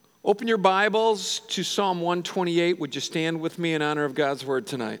Open your Bibles to Psalm 128. Would you stand with me in honor of God's word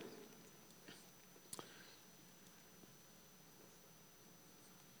tonight?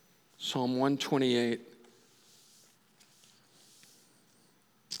 Psalm 128.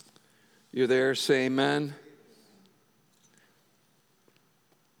 You're there, say amen.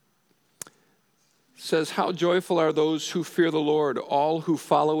 It says, how joyful are those who fear the Lord, all who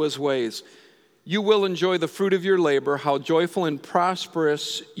follow his ways. You will enjoy the fruit of your labor. How joyful and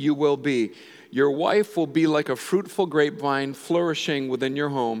prosperous you will be. Your wife will be like a fruitful grapevine flourishing within your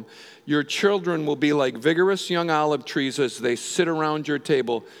home. Your children will be like vigorous young olive trees as they sit around your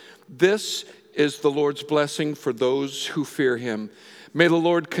table. This is the Lord's blessing for those who fear him. May the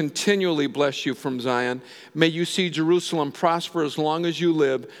Lord continually bless you from Zion. May you see Jerusalem prosper as long as you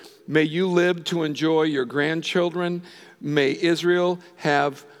live. May you live to enjoy your grandchildren. May Israel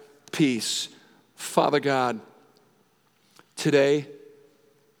have peace. Father God, today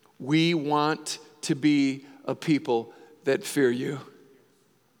we want to be a people that fear you.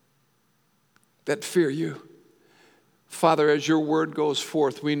 That fear you. Father, as your word goes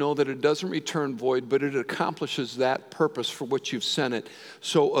forth, we know that it doesn't return void, but it accomplishes that purpose for which you've sent it.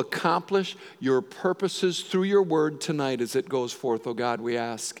 So accomplish your purposes through your word tonight as it goes forth. Oh God, we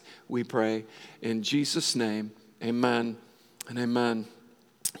ask, we pray. In Jesus' name, amen and amen.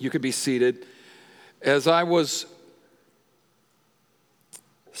 You could be seated. As I was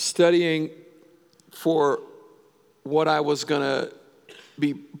studying for what I was going to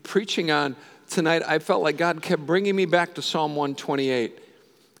be preaching on tonight, I felt like God kept bringing me back to Psalm 128.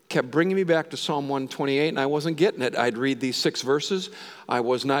 Kept bringing me back to Psalm 128, and I wasn't getting it. I'd read these 6 verses. I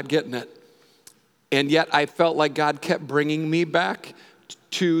was not getting it. And yet I felt like God kept bringing me back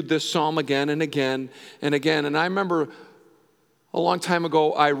to this psalm again and again and again. And I remember a long time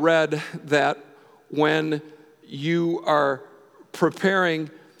ago, I read that when you are preparing,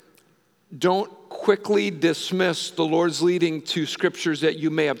 don't quickly dismiss the Lord's leading to scriptures that you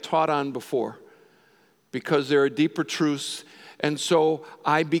may have taught on before, because there are deeper truths. And so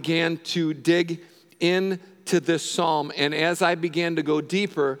I began to dig into this psalm, and as I began to go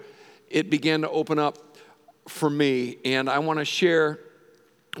deeper, it began to open up for me. And I want to share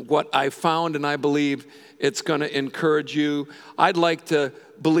what I found, and I believe it's going to encourage you. I'd like to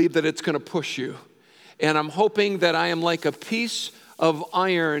believe that it's going to push you. And I'm hoping that I am like a piece of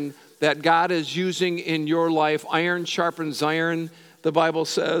iron that God is using in your life. Iron sharpens iron, the Bible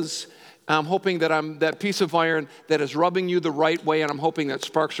says. I'm hoping that I'm that piece of iron that is rubbing you the right way, and I'm hoping that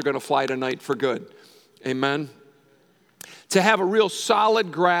sparks are going to fly tonight for good. Amen. To have a real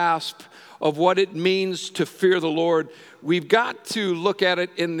solid grasp of what it means to fear the Lord, we've got to look at it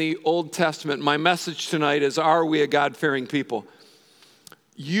in the Old Testament. My message tonight is, are we a God-fearing people?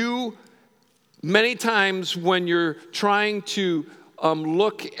 Many times when you're trying to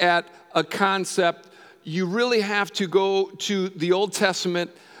look at a concept, you really have to go to the Old Testament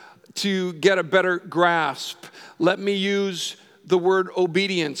to get a better grasp. Let me use the word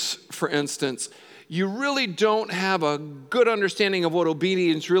obedience, for instance. You really don't have a good understanding of what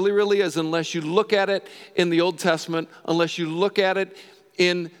obedience really is unless you look at it in the Old Testament, unless you look at it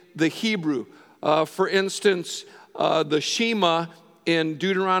in the Hebrew. For instance, the Shema in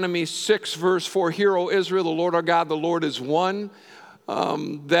Deuteronomy 6, verse 4, hear, O Israel, the Lord our God, the Lord is one.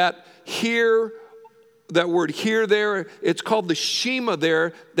 That word hear there, it's called the Shema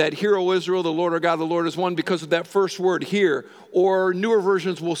there, that hear, O Israel, the Lord our God, the Lord is one, because of that first word, hear. Or newer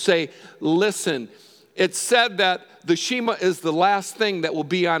versions will say, listen. It's said that the Shema is the last thing that will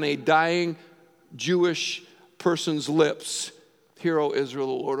be on a dying Jewish person's lips. Hear, O Israel,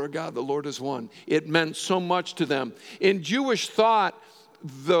 the Lord our God, the Lord is one. It meant so much to them. In Jewish thought,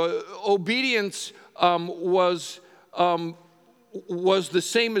 the obedience was the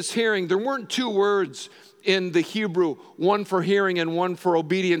same as hearing. There weren't 2 words in the Hebrew, one for hearing and one for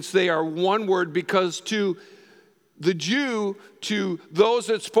obedience. They are one word, because to the Jew, to those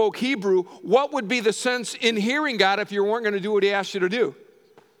that spoke Hebrew, what would be the sense in hearing God if you weren't going to do what he asked you to do?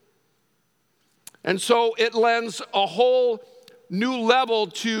 And so it lends a whole new level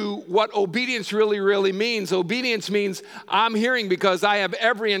to what obedience really means. Obedience means I'm hearing because I have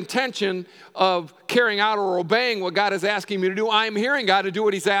every intention of carrying out or obeying what God is asking me to do. I'm hearing God to do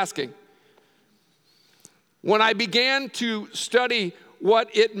what he's asking. When I began to study what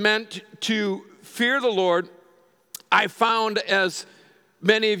it meant to fear the Lord, I found, as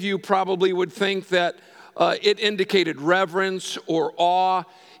many of you probably would think, that it indicated reverence or awe.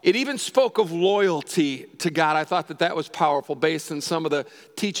 It even spoke of loyalty to God. I thought that was powerful based on some of the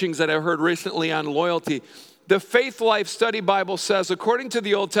teachings that I've heard recently on loyalty. The Faith Life Study Bible says, according to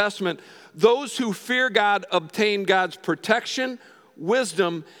the Old Testament, those who fear God obtain God's protection,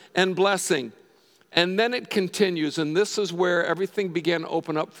 wisdom, and blessing. And then it continues, and this is where everything began to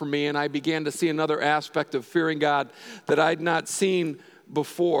open up for me, and I began to see another aspect of fearing God that I'd not seen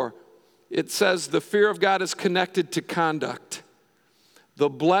before. It says the fear of God is connected to conduct. The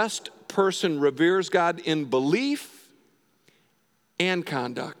blessed person reveres God in belief and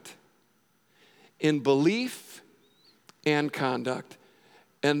conduct. In belief and conduct.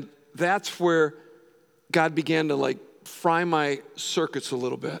 And that's where God began to fry my circuits a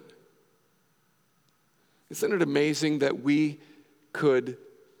little bit. Isn't it amazing that we could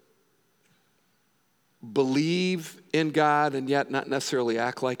believe in God and yet not necessarily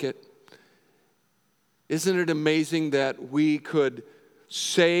act like it? Isn't it amazing that we could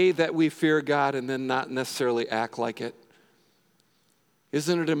say that we fear God and then not necessarily act like it?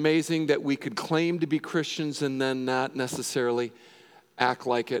 Isn't it amazing that we could claim to be Christians and then not necessarily act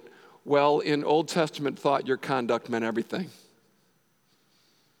like it? Well, in Old Testament thought, your conduct meant everything.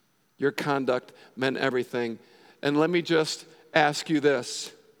 Your conduct meant everything. And let me just ask you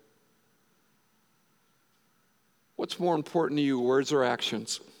this. What's more important to you, words or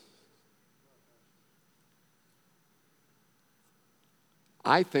actions?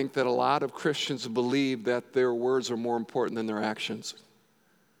 I think that a lot of Christians believe that their words are more important than their actions.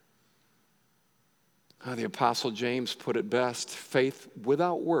 The Apostle James put it best, faith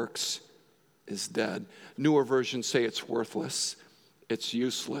without works is dead. Newer versions say it's worthless. It's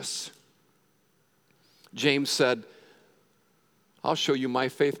useless. James said, I'll show you my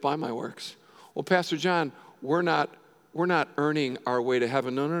faith by my works. Well, Pastor John, we're not earning our way to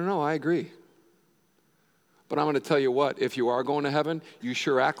heaven. No, I agree. But I'm going to tell you what, if you are going to heaven, you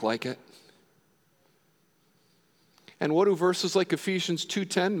sure act like it. And what do verses like Ephesians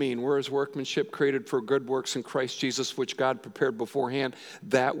 2:10 mean? We're his workmanship created for good works in Christ Jesus, which God prepared beforehand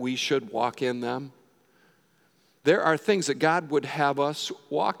that we should walk in them. There are things that God would have us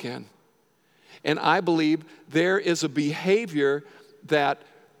walk in. And I believe there is a behavior that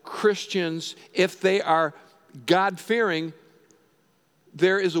Christians, if they are God-fearing,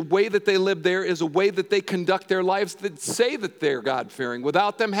 there is a way that they live, there is a way that they conduct their lives that say that they're God-fearing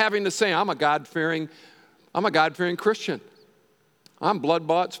without them having to say, I'm a God-fearing Christian. I'm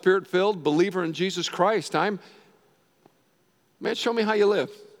blood-bought, spirit-filled, believer in Jesus Christ. Man, show me how you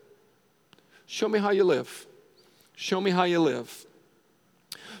live. Show me how you live. Show me how you live.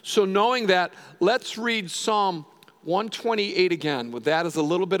 So knowing that, let's read Psalm 128 again. With that as a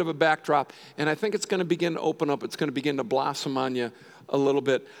little bit of a backdrop, and I think it's going to begin to open up. It's going to begin to blossom on you a little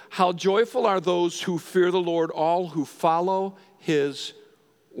bit. How joyful are those who fear the Lord, all who follow his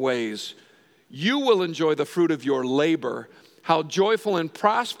ways. You will enjoy the fruit of your labor. How joyful and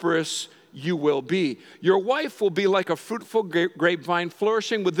prosperous you will be. Your wife will be like a fruitful grapevine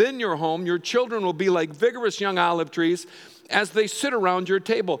flourishing within your home. Your children will be like vigorous young olive trees as they sit around your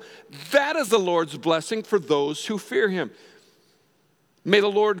table. That is the Lord's blessing for those who fear him. May the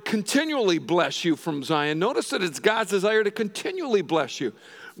Lord continually bless you from Zion. Notice that it's God's desire to continually bless you.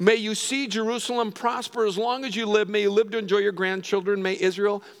 May you see Jerusalem prosper as long as you live. May you live to enjoy your grandchildren. May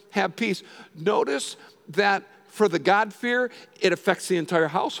Israel have peace. Notice that for the God-fear, it affects the entire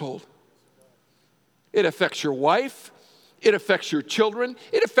household. It affects your wife. It affects your children.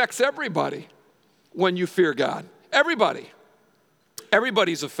 It affects everybody when you fear God. Everybody.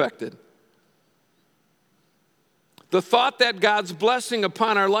 Everybody's affected. The thought that God's blessing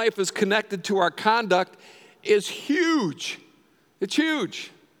upon our life is connected to our conduct is huge. It's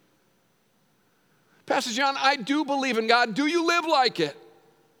huge. Pastor John, I do believe in God. Do you live like it?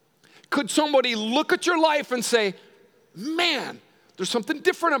 Could somebody look at your life and say, man, there's something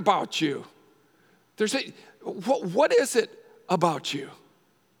different about you? What is it about you?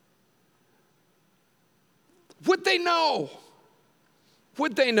 Would they know?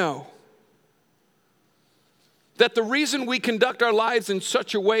 Would they know that the reason we conduct our lives in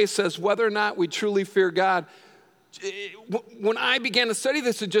such a way says whether or not we truly fear God? When I began to study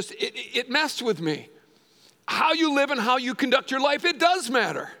this, it messed with me. How you live and how you conduct your life, it does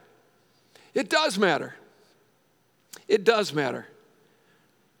matter. It does matter. It does matter.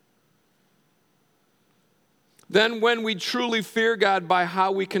 Then when we truly fear God by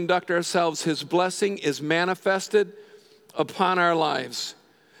how we conduct ourselves, his blessing is manifested upon our lives.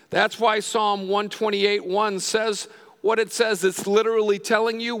 That's why Psalm 128:1 says what it says. It's literally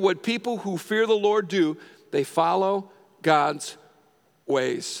telling you what people who fear the Lord do. They follow God's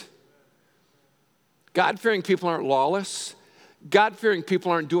ways. God-fearing people aren't lawless. God-fearing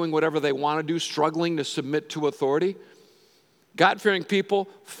people aren't doing whatever they want to do, struggling to submit to authority. God-fearing people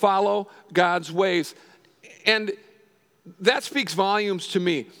follow God's ways. And that speaks volumes to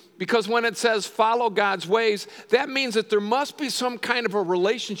me, Because when it says follow God's ways, that means that there must be some kind of a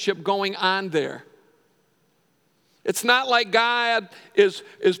relationship going on there. It's not like God is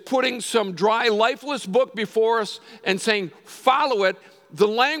putting some dry, lifeless book before us and saying, follow it. The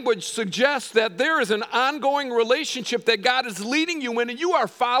language suggests that there is an ongoing relationship that God is leading you in, and you are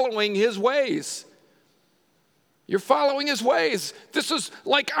following his ways. You're following his ways. This is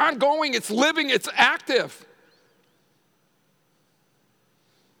like ongoing, it's living, it's active.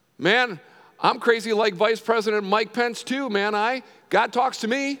 Man, I'm crazy like Vice President Mike Pence too, man. God talks to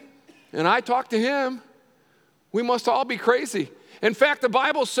me, and I talk to him. We must all be crazy. In fact, the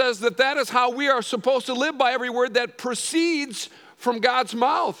Bible says that is how we are supposed to live, by every word that proceeds from God's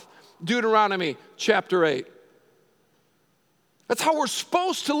mouth. Deuteronomy chapter 8. That's how we're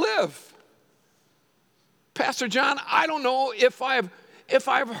supposed to live. Pastor John, I don't know if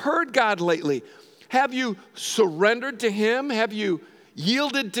I've heard God lately. Have you surrendered to him? Have you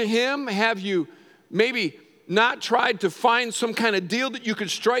yielded to him? Have you maybe not tried to find some kind of deal that you could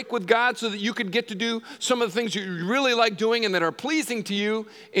strike with God so that you could get to do some of the things you really like doing and that are pleasing to you?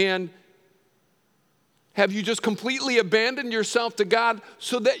 And have you just completely abandoned yourself to God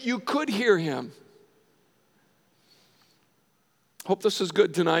so that you could hear him? Hope this is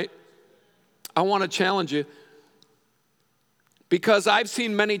good tonight. I want to challenge you, because I've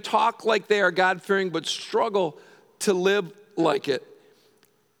seen many talk like they are God-fearing but struggle to live like it.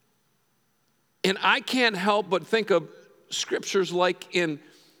 And I can't help but think of scriptures like in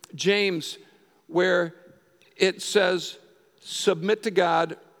James, where it says, submit to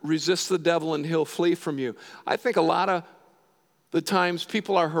God, resist the devil, and he'll flee from you. I think a lot of the times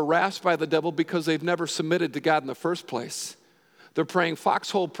people are harassed by the devil because they've never submitted to God in the first place. They're praying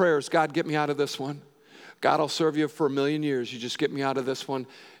foxhole prayers. God, get me out of this one. God, I'll serve you for 1,000,000 years. You just get me out of this one.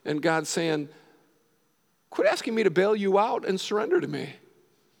 And God's saying, quit asking me to bail you out and surrender to me.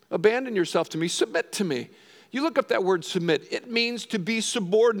 Abandon yourself to me. Submit to me. You look up that word submit. It means to be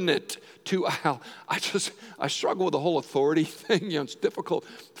subordinate to. I struggle with the whole authority thing. It's difficult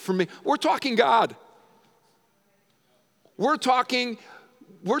for me. We're talking God. We're talking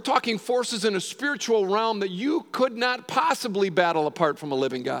forces in a spiritual realm that you could not possibly battle apart from a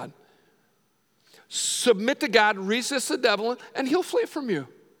living God. Submit to God, resist the devil, and he'll flee from you.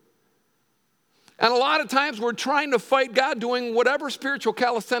 And a lot of times we're trying to fight God doing whatever spiritual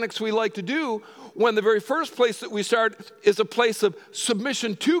calisthenics we like to do, when the very first place that we start is a place of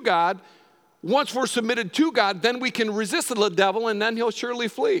submission to God. Once we're submitted to God, then we can resist the devil, and then he'll surely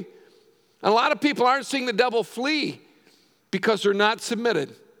flee. And a lot of people aren't seeing the devil flee because they're not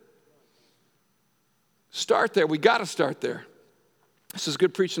submitted. Start there. We got to start there. This is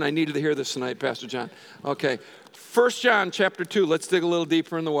good preaching. I needed to hear this tonight, Pastor John. Okay, 1 John chapter 2. Let's dig a little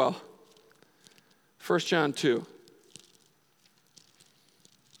deeper in the well. 1 John 2.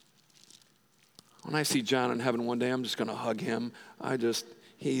 When I see John in heaven one day, I'm just going to hug him.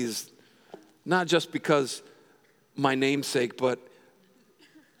 He's not just because my namesake, but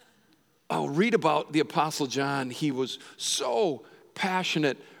I'll read about the Apostle John. He was so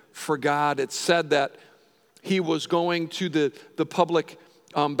passionate for God. It's said that he was going to the public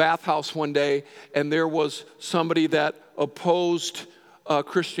bathhouse one day, and there was somebody that opposed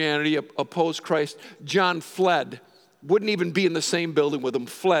Christianity, opposed Christ. John fled, wouldn't even be in the same building with him,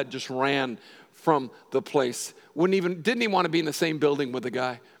 fled, just ran from the place. Didn't even want to be in the same building with the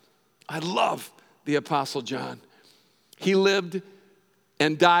guy. I love the Apostle John. He lived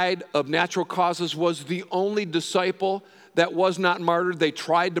and died of natural causes, was the only disciple that was not martyred. They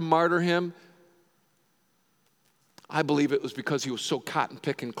tried to martyr him. I believe it was because he was so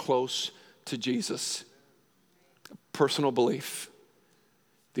cotton-picking close to Jesus. Personal belief.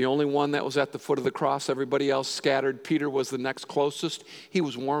 The only one that was at the foot of the cross, everybody else scattered. Peter was the next closest. He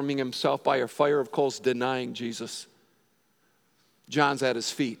was warming himself by a fire of coals, denying Jesus. John's at his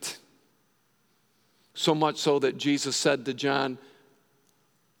feet. So much so that Jesus said to John,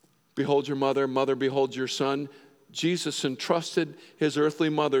 behold your mother, mother, behold your son. Jesus entrusted his earthly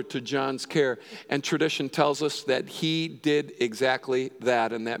mother to John's care. And tradition tells us that he did exactly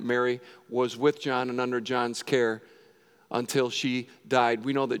that, and that Mary was with John and under John's care until she died.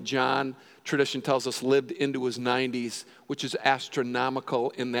 We know that John, tradition tells us, lived into his 90s, which is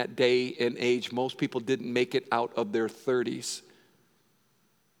astronomical in that day and age. Most people didn't make it out of their 30s.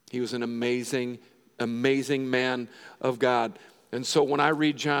 He was an amazing, amazing man of God. And so when I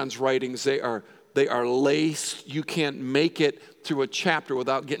read John's writings, they are laced. You can't make it through a chapter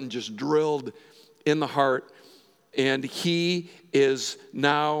without getting just drilled in the heart. And he is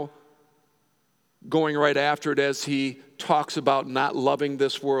now going right after it as he talks about not loving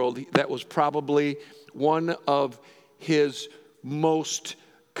this world. That was probably one of his most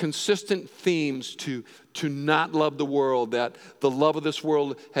consistent themes to not love the world, that the love of this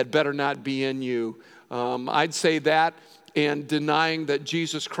world had better not be in you. I'd say that, and denying that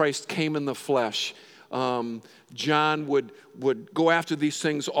Jesus Christ came in the flesh. John would go after these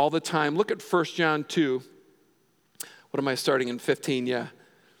things all the time. Look at 1 John 2. What am I starting in 15? Yeah.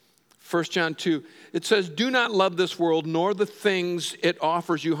 1 John 2. It says, do not love this world, nor the things it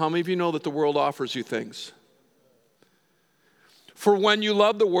offers you. How many of you know that the world offers you things? For when you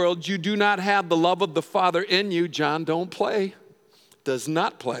love the world, you do not have the love of the Father in you. John, don't play. Does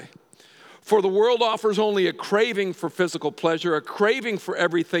not play. For the world offers only a craving for physical pleasure, a craving for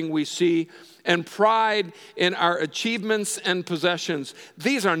everything we see, and pride in our achievements and possessions.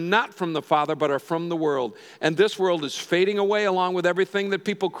 These are not from the Father, but are from the world. And this world is fading away along with everything that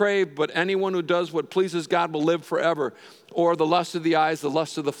people crave, but anyone who does what pleases God will live forever. Or the lust of the eyes, the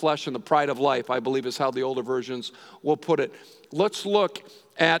lust of the flesh, and the pride of life, I believe is how the older versions will put it. Let's look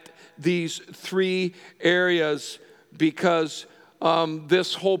at these three areas, because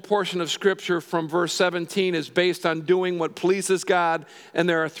this whole portion of Scripture from verse 17 is based on doing what pleases God, and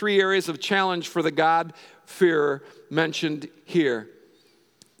there are three areas of challenge for the God-fearer mentioned here.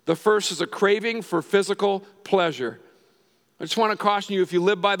 The first is a craving for physical pleasure. I just want to caution you, if you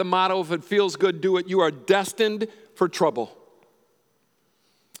live by the motto, if it feels good, do it, you are destined for trouble.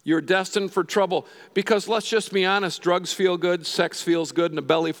 You're destined for trouble, because let's just be honest, drugs feel good, sex feels good, and a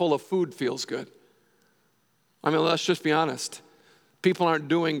belly full of food feels good. I mean, let's just be honest. People aren't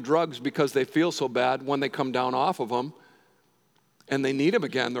doing drugs because they feel so bad. When they come down off of them and they need them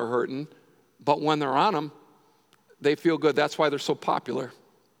again, they're hurting. But when they're on them, they feel good. That's why they're so popular.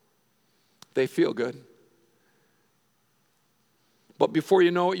 They feel good. But before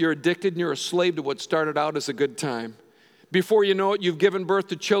you know it, you're addicted and you're a slave to what started out as a good time. Before you know it, you've given birth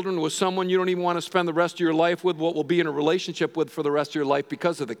to children with someone you don't even want to spend the rest of your life with, what will be in a relationship with for the rest of your life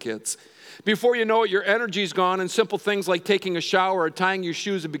because of the kids. Before you know it, your energy's gone, and simple things like taking a shower or tying your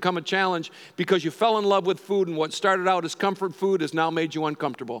shoes have become a challenge because you fell in love with food, and what started out as comfort food has now made you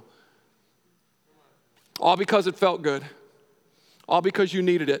uncomfortable. All because it felt good. All because you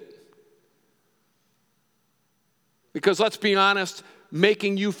needed it. Because let's be honest,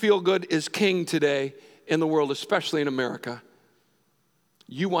 making you feel good is king today in the world, especially in America.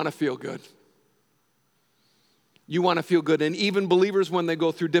 You want to feel good. You want to feel good. And even believers, when they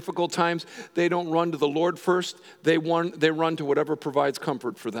go through difficult times, they don't run to the Lord first. They run to whatever provides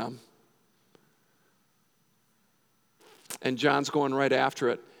comfort for them. And John's going right after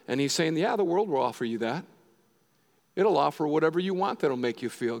it. And he's saying, yeah, the world will offer you that. It'll offer whatever you want that'll make you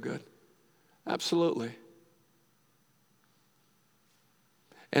feel good. Absolutely.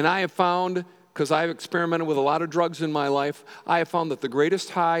 And I have found, because I've experimented with a lot of drugs in my life, I have found that the greatest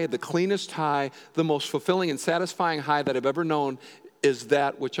high, the cleanest high, the most fulfilling and satisfying high that I've ever known is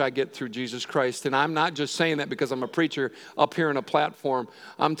that which I get through Jesus Christ. And I'm not just saying that because I'm a preacher up here on a platform.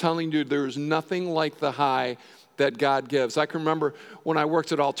 I'm telling you, there's nothing like the high that God gives. I can remember when I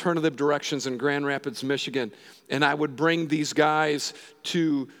worked at Alternative Directions in Grand Rapids, Michigan, and I would bring these guys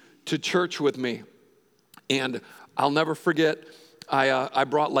to church with me. And I'll never forget, I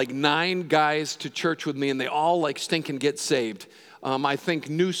brought like 9 guys to church with me, and they all like stinking get saved. I think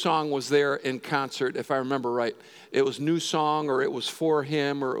New Song was there in concert, if I remember right. It was New Song, or it was For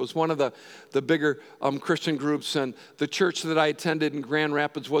Him, or it was one of the bigger Christian groups. And the church that I attended in Grand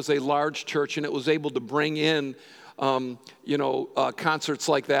Rapids was a large church, and it was able to bring in, concerts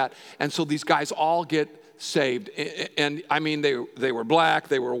like that. And so these guys all get saved. And I mean, they were black,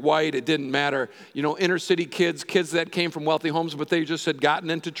 they were white, it didn't matter. Inner city kids that came from wealthy homes, but they just had gotten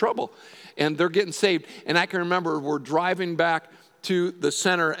into trouble. And they're getting saved. And I can remember we're driving back to the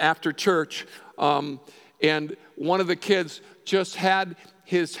center after church, and one of the kids just had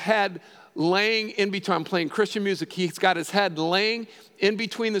his head laying in between. I'm playing Christian music. He's got his head laying in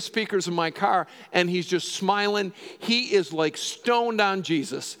between the speakers of my car, and he's just smiling. He is like stoned on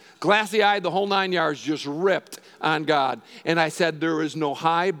Jesus. Glassy-eyed, the whole 9 yards, just ripped on God. And I said, there is no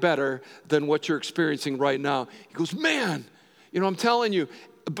high better than what you're experiencing right now. He goes, man, I'm telling you.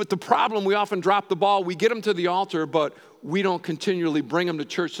 But the problem, we often drop the ball. We get them to the altar, but we don't continually bring them to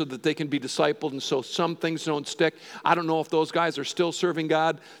church so that they can be discipled, and so some things don't stick. I don't know if those guys are still serving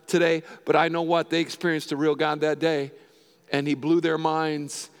God today, but I know what, they experienced the real God that day, and He blew their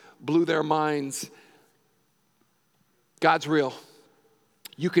minds. God's real.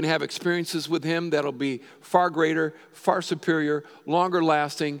 You can have experiences with Him that'll be far greater, far superior, longer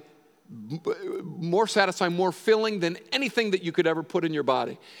lasting, more satisfying, more filling than anything that you could ever put in your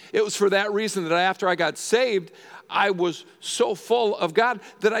body. It was for that reason that after I got saved, I was so full of God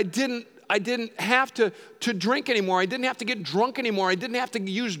that I didn't I didn't have to drink anymore. I didn't have to get drunk anymore. I didn't have to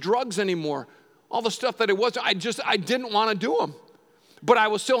use drugs anymore. All the stuff that it was, I didn't want to do them. But I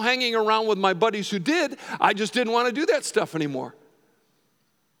was still hanging around with my buddies who did. I just didn't want to do that stuff anymore.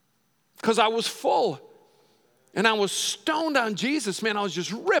 Because I was full. And I was stoned on Jesus, man. I was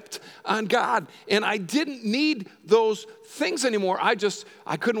just ripped on God. And I didn't need those things anymore. I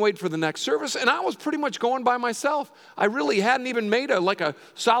couldn't wait for the next service. And I was pretty much going by myself. I really hadn't even made a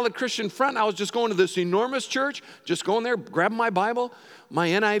solid Christian friend. I was just going to this enormous church, just going there, grabbing my Bible, my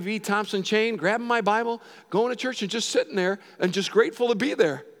NIV Thompson chain, grabbing my Bible, going to church and just sitting there and just grateful to be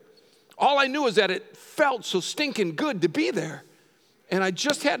there. All I knew is that it felt so stinking good to be there. And I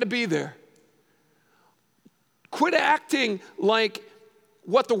just had to be there. Quit acting like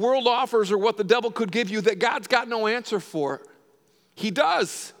what the world offers or what the devil could give you that God's got no answer for. He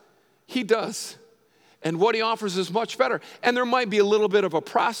does. He does. And what he offers is much better. And there might be a little bit of a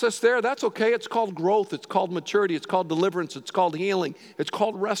process there. That's okay. It's called growth. It's called maturity. It's called deliverance. It's called healing. It's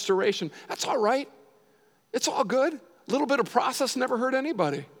called restoration. That's all right. It's all good. A little bit of process never hurt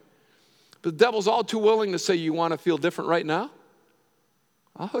anybody. But the devil's all too willing to say, you want to feel different right now?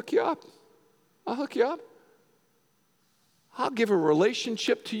 I'll hook you up. I'll hook you up. I'll give a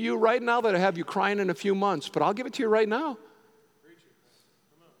relationship to you right now that'll have you crying in a few months, but I'll give it to you right now.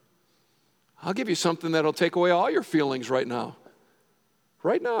 I'll give you something that'll take away all your feelings right now.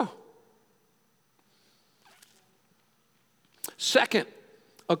 Right now. Second,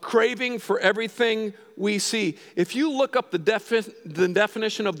 a craving for everything we see. If you look up the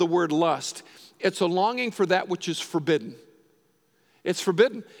definition of the word lust, it's a longing for that which is forbidden. It's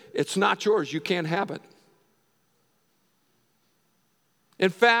forbidden. It's not yours. You can't have it. In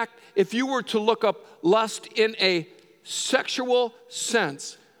fact, if you were to look up lust in a sexual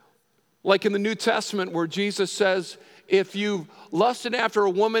sense, like in the New Testament where Jesus says, if you've lusted after a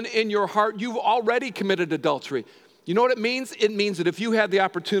woman in your heart, you've already committed adultery. You know what it means? It means that if you had the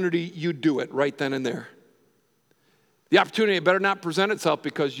opportunity, you'd do it right then and there. The opportunity better not present itself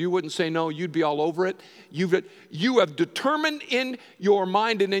because you wouldn't say no, you'd be all over it. You have determined in your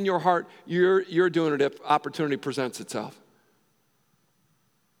mind and in your heart, you're doing it if opportunity presents itself.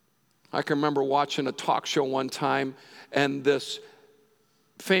 I can remember watching a talk show one time, and this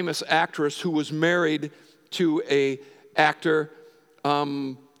famous actress who was married to a actor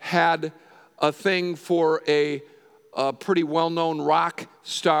had a thing for a pretty well-known rock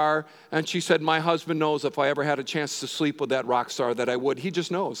star, and she said, my husband knows if I ever had a chance to sleep with that rock star that I would. He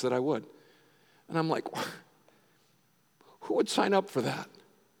just knows that I would. And I'm like, who would sign up for that?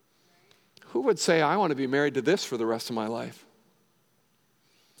 Who would say, I want to be married to this for the rest of my life?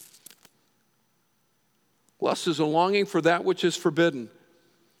 Lust is a longing for that which is forbidden.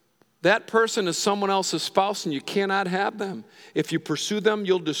 That person is someone else's spouse and you cannot have them. If you pursue them,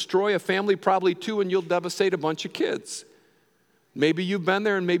 you'll destroy a family, probably two, and you'll devastate a bunch of kids. Maybe you've been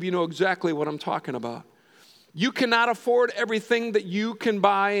there and maybe you know exactly what I'm talking about. You cannot afford everything that you can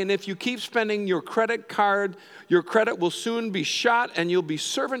buy, and if you keep spending your credit card, your credit will soon be shot and you'll be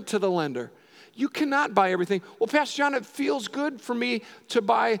servant to the lender. You cannot buy everything. Well, Pastor John, it feels good for me to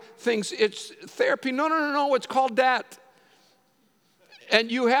buy things. It's therapy. No. It's called debt. And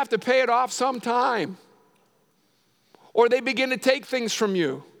you have to pay it off sometime. Or they begin to take things from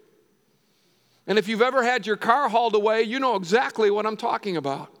you. And if you've ever had your car hauled away, you know exactly what I'm talking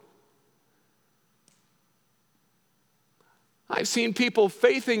about. I've seen people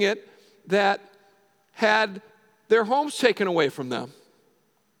faithing it that had their homes taken away from them.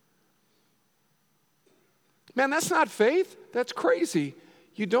 Man, that's not faith. That's crazy.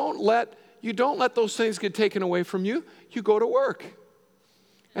 You don't let those things get taken away from you. You go to work.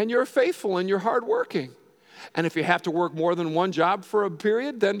 And you're faithful and you're hardworking. And if you have to work more than one job for a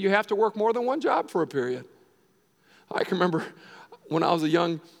period, then you have to work more than one job for a period. I can remember when I was a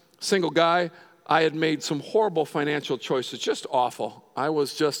young single guy, I had made some horrible financial choices, just awful. I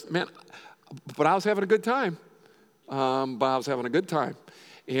was just, but I was having a good time.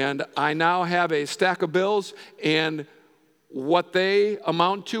 And I now have a stack of bills, and what they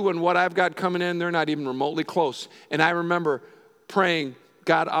amount to and what I've got coming in, they're not even remotely close. And I remember praying,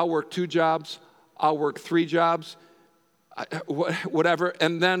 God, I'll work 2 jobs, I'll work 3 jobs, whatever.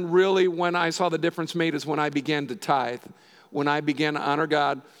 And then really when I saw the difference made is when I began to tithe, when I began to honor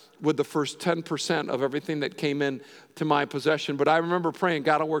God with the first 10% of everything that came in to my possession. But I remember praying,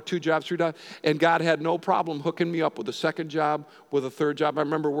 God, I'll work 2 jobs, 3 jobs. And God had no problem hooking me up with a second job, with a third job. I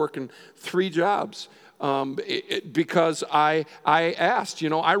remember working 3 jobs because I asked,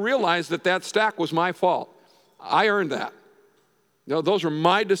 I realized that stack was my fault. I earned that. Those were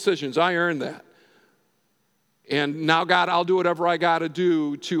my decisions. I earned that. And now, God, I'll do whatever I got to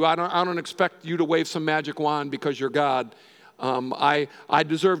do I don't expect you to wave some magic wand because you're God. I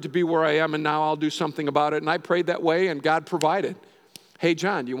deserve to be where I am, and now I'll do something about it. And I prayed that way, and God provided. Hey,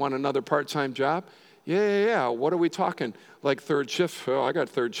 John, you want another part-time job? Yeah. What are we talking? Like third shift? Oh, I got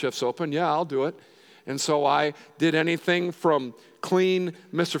third shifts open. Yeah, I'll do it. And so I did anything from clean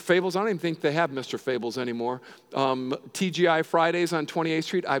Mr. Fables. I don't even think they have Mr. Fables anymore. TGI Fridays on 28th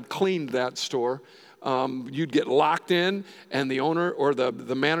Street. I've cleaned that store. You'd get locked in, and the owner or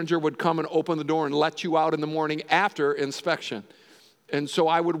the manager would come and open the door and let you out in the morning after inspection. And so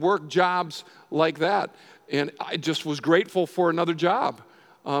I would work jobs like that. And I just was grateful for another job.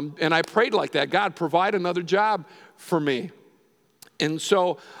 And I prayed like that. God, provide another job for me. And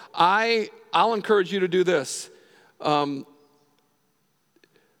so I'll encourage you to do this. Cut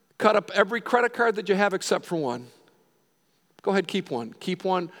up every credit card that you have except for one. Go ahead, keep one. Keep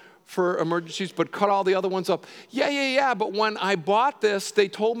one for emergencies, but cut all the other ones up. Yeah. But when I bought this, they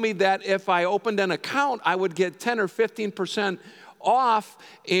told me that if I opened an account, I would get 10 or 15% off.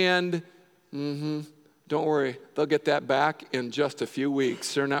 And don't worry, they'll get that back in just a few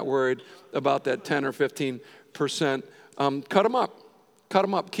weeks. They're not worried about that 10 or 15%. Cut them up. Cut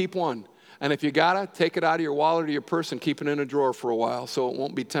them up. Keep one. And if you gotta, take it out of your wallet or your purse and keep it in a drawer for a while so it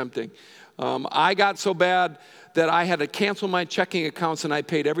won't be tempting. I got so bad that I had to cancel my checking accounts and I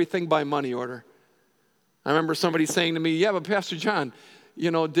paid everything by money order. I remember somebody saying to me, yeah, but Pastor John,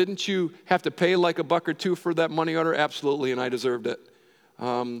 didn't you have to pay like $1 or $2 for that money order? Absolutely, and I deserved it.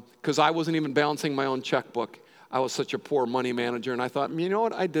 Because I wasn't even balancing my own checkbook. I was such a poor money manager, and I thought, you know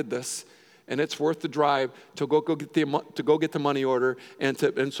what, I did this. And it's worth the drive to go get the money order,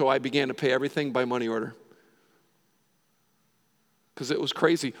 and so I began to pay everything by money order. Because it was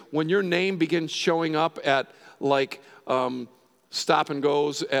crazy. When your name begins showing up at stop and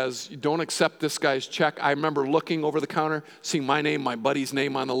goes as you don't accept this guy's check, I remember looking over the counter, seeing my name, my buddy's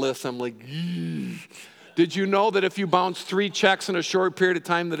name on the list. I'm like, Eesh. Did you know that if you bounce 3 checks in a short period of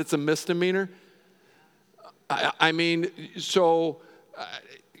time that it's a misdemeanor?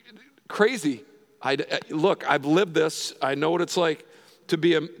 Crazy. Look, I've lived this. I know what it's like to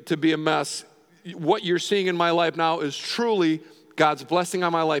be a mess. What you're seeing in my life now is truly God's blessing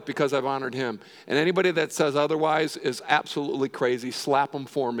on my life because I've honored him. And anybody that says otherwise is absolutely crazy. Slap them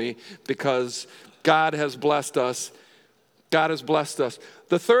for me because God has blessed us. God has blessed us.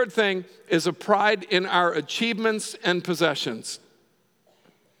 The third thing is a pride in our achievements and possessions.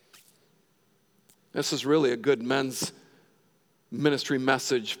 This is really a good men's ministry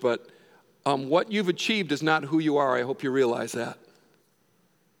message, but what you've achieved is not who you are. I hope you realize that.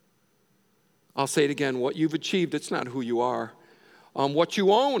 I'll say it again. What you've achieved, it's not who you are. What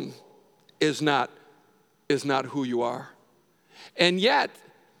you own is not who you are. And yet,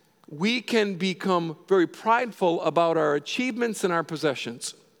 we can become very prideful about our achievements and our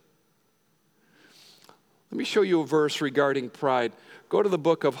possessions. Let me show you a verse regarding pride. Go to the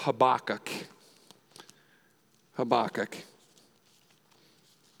book of Habakkuk. Habakkuk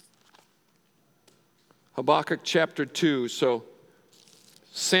chapter 2. So,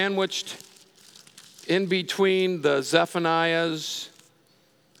 sandwiched in between the Zephaniahs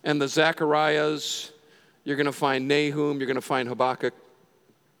and the Zacharias, you're going to find Nahum, you're going to find Habakkuk.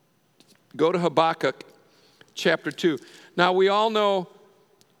 Go to Habakkuk chapter 2. Now, we all know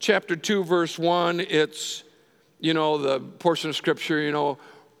chapter 2, verse 1, it's, the portion of Scripture,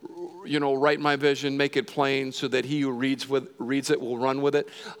 write my vision, make it plain, so that he who reads it will run with it.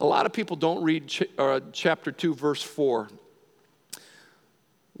 A lot of people don't read chapter 2, verse 4.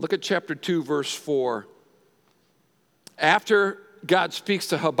 Look at chapter 2, verse 4. After God speaks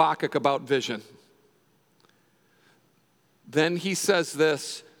to Habakkuk about vision, then he says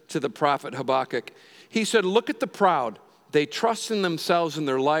this to the prophet Habakkuk. He said, look at the proud. They trust in themselves and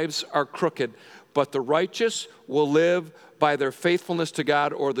their lives are crooked, but the righteous will live by their faithfulness to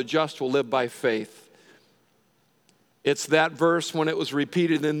God, or the just will live by faith. It's that verse when it was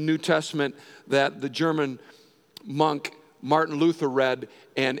repeated in the New Testament that the German monk Martin Luther read,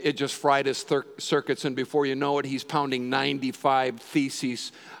 and it just fried his circuits, and before you know it, he's pounding 95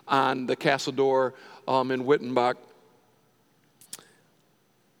 theses on the castle door in Wittenbach.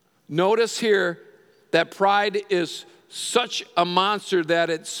 Notice here that pride is such a monster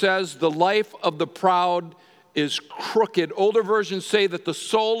that it says the life of the proud is crooked. Older versions say that the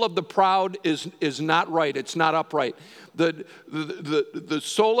soul of the proud is not right. It's not upright. The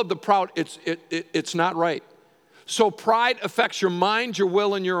soul of the proud, it's not right. So pride affects your mind, your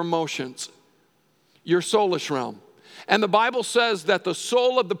will, and your emotions, your soulish realm. And the Bible says that the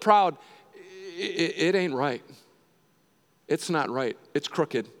soul of the proud, it ain't right. It's not right. It's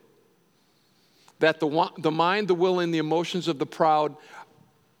crooked. that the mind, the will, and the emotions of the proud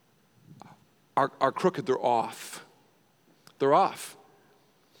are crooked. They're off. They're off.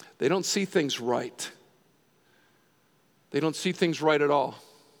 They don't see things right. They don't see things right at all.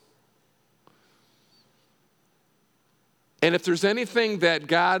 And if there's anything that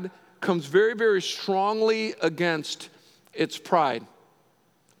God comes very, very strongly against, it's pride.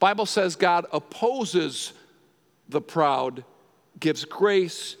 The Bible says God opposes the proud, gives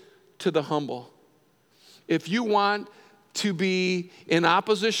grace to the humble. If you want to be in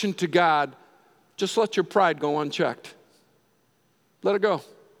opposition to God, just let your pride go unchecked. Let it go.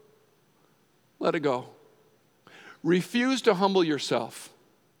 Let it go. Refuse to humble yourself.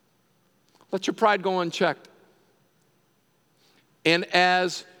 Let your pride go unchecked. And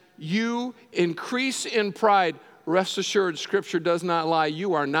as you increase in pride, rest assured, Scripture does not lie.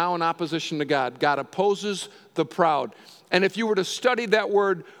 You are now in opposition to God. God opposes the proud. And if you were to study that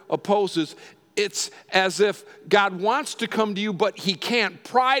word opposes, it's as if God wants to come to you, but he can't.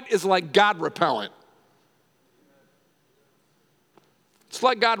 Pride is like God repellent. It's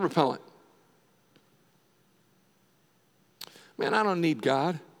like God repellent. Man, I don't need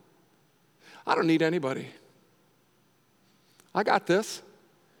God. I don't need anybody. I got this.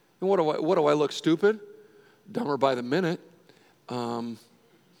 And what do I look stupid? Dumber by the minute. Isn't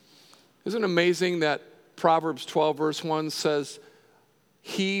it amazing that Proverbs 12 verse 1 says,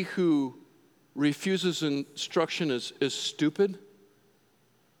 he who refuses instruction is stupid?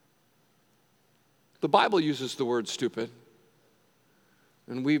 The Bible uses the word stupid.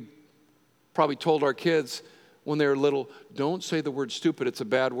 And we've probably told our kids when they were little, don't say the word stupid, it's a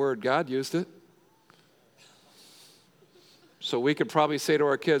bad word. God used it. So we could probably say to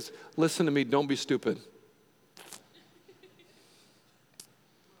our kids, listen to me, don't be stupid.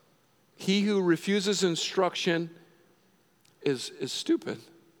 He who refuses instruction is stupid.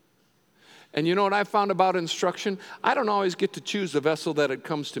 And you know what I found about instruction? I don't always get to choose the vessel that it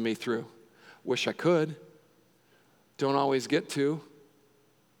comes to me through. Wish I could. Don't always get to.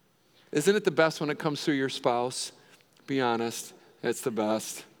 Isn't it the best when it comes through your spouse? Be honest. It's the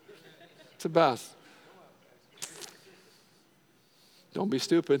best. It's the best. Don't be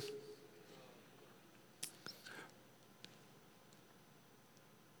stupid.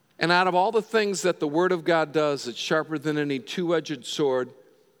 And out of all the things that the Word of God does, it's sharper than any two-edged sword,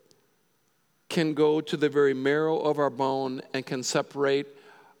 can go to the very marrow of our bone and can separate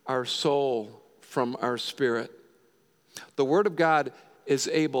our soul from our spirit. The Word of God is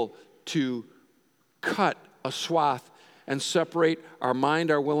able to cut a swath and separate our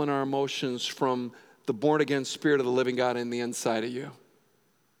mind, our will, and our emotions from the born-again Spirit of the living God in the inside of you.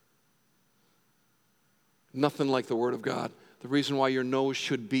 Nothing like the Word of God. The reason why your nose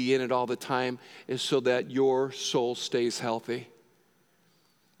should be in it all the time is so that your soul stays healthy.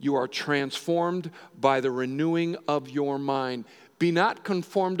 You are transformed by the renewing of your mind. Be not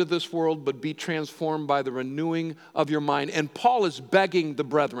conformed to this world, but be transformed by the renewing of your mind. And Paul is begging the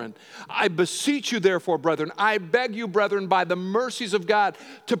brethren, I beseech you therefore, brethren, I beg you, brethren, by the mercies of God,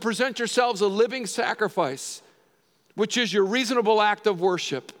 to present yourselves a living sacrifice, which is your reasonable act of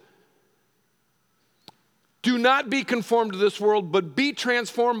worship. Do not be conformed to this world, but be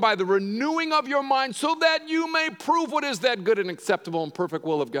transformed by the renewing of your mind so that you may prove what is that good and acceptable and perfect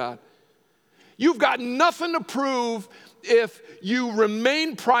will of God. You've got nothing to prove if you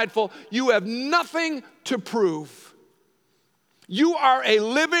remain prideful. You have nothing to prove. You are a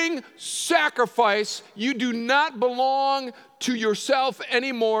living sacrifice. You do not belong to yourself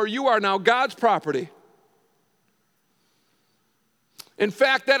anymore. You are now God's property. In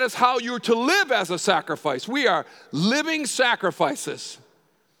fact, that is how you're to live as a sacrifice. We are living sacrifices,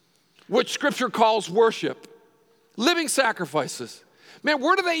 which Scripture calls worship. Living sacrifices. Man,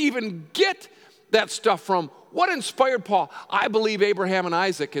 where do they even get that stuff from? What inspired Paul? I believe Abraham and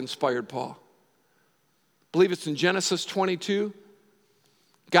Isaac inspired Paul. I believe it's in Genesis 22.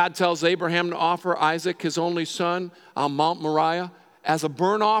 God tells Abraham to offer Isaac, his only son, on Mount Moriah as a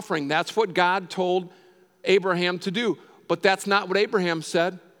burnt offering. That's what God told Abraham to do. But that's not what Abraham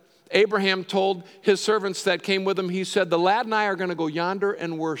said. Abraham told his servants that came with him, he said, the lad and I are going to go yonder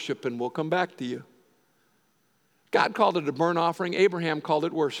and worship, and we'll come back to you. God called it a burnt offering. Abraham called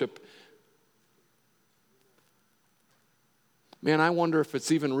it worship. Man, I wonder if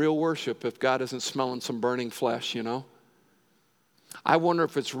it's even real worship if God isn't smelling some burning flesh, you know? I wonder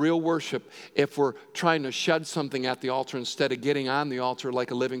if it's real worship if we're trying to shed something at the altar instead of getting on the altar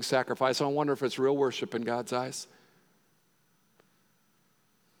like a living sacrifice. I wonder if it's real worship in God's eyes.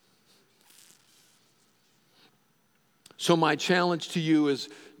 So my challenge to you is,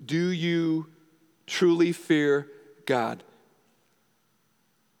 do you truly fear God?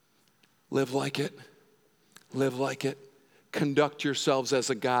 Live like it. Live like it. Conduct yourselves as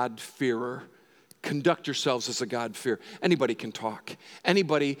a God-fearer. Conduct yourselves as a God-fearer. Anybody can talk.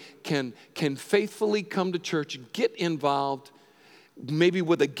 Anybody can faithfully come to church, get involved. Maybe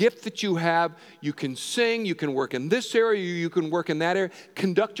with a gift that you have, you can sing, you can work in this area, you can work in that area.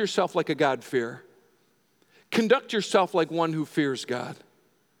 Conduct yourself like a God-fearer. Conduct yourself like one who fears God.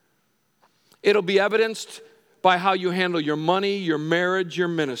 It'll be evidenced by how you handle your money, your marriage, your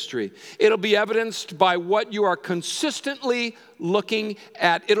ministry. It'll be evidenced by what you are consistently looking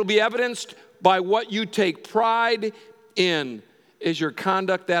at. It'll be evidenced by what you take pride in. Is your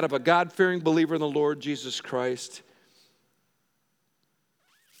conduct that of a God-fearing believer in the Lord Jesus Christ?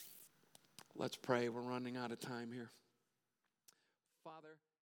 Let's pray. We're running out of time here. Father.